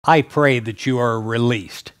I pray that you are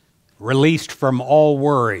released from all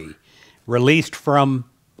worry, released from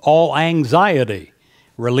all anxiety,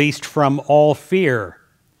 released from all fear.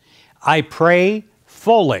 I pray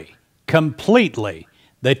fully, completely,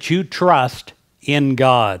 that you trust in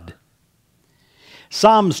God.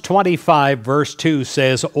 Psalms 25 verse 2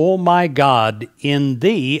 says, "O my God, in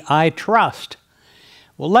thee I trust."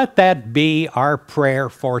 Well, let that be our prayer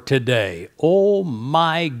for today. Oh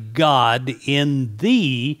my God, in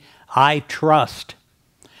thee I trust.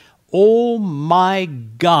 Oh my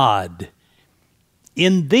God,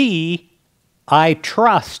 in thee I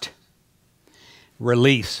trust.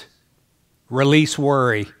 Release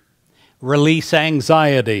worry, release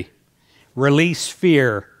anxiety, release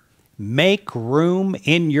fear. Make room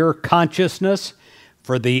in your consciousness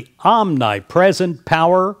for the omnipresent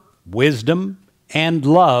power, wisdom, and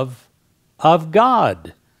love of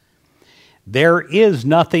God. There is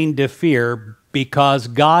nothing to fear because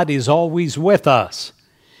God is always with us.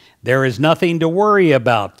 There is nothing to worry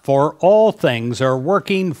about, for all things are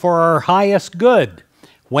working for our highest good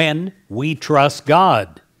when we trust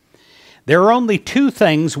God. There are only two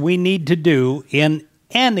things we need to do in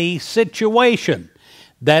any situation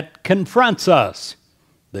that confronts us.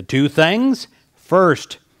 The two things: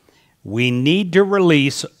 first, we need to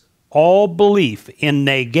release all belief in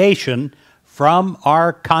negation from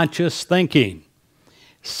our conscious thinking.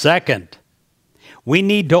 Second, we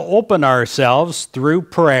need to open ourselves through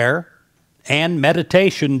prayer and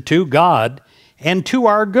meditation to God and to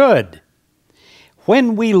our good.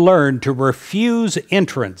 When we learn to refuse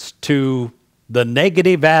entrance to the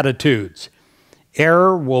negative attitudes,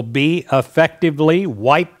 error will be effectively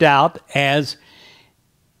wiped out as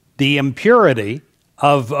the impurity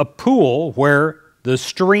of a pool where the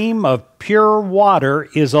stream of pure water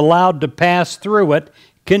is allowed to pass through it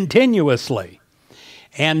continuously.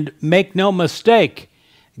 And make no mistake,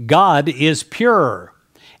 God is pure,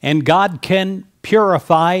 and God can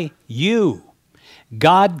purify you.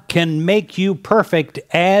 God can make you perfect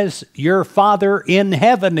as your Father in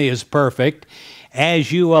heaven is perfect,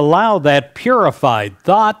 as you allow that purified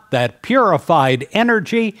thought, that purified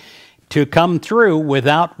energy to come through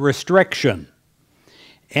without restriction.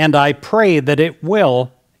 And I pray that it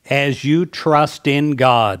will as you trust in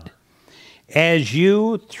God, as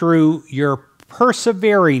you, through your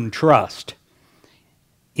persevering trust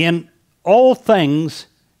in all things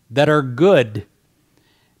that are good,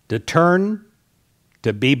 to turn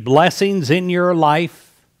to be blessings in your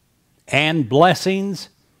life and blessings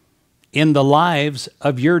in the lives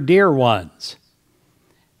of your dear ones.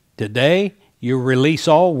 Today, you release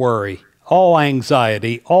all worry, all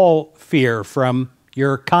anxiety, all fear from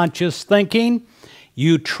your conscious thinking.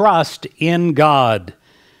 You trust in God.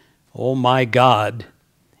 Oh my God,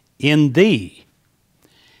 in thee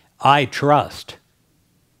I trust.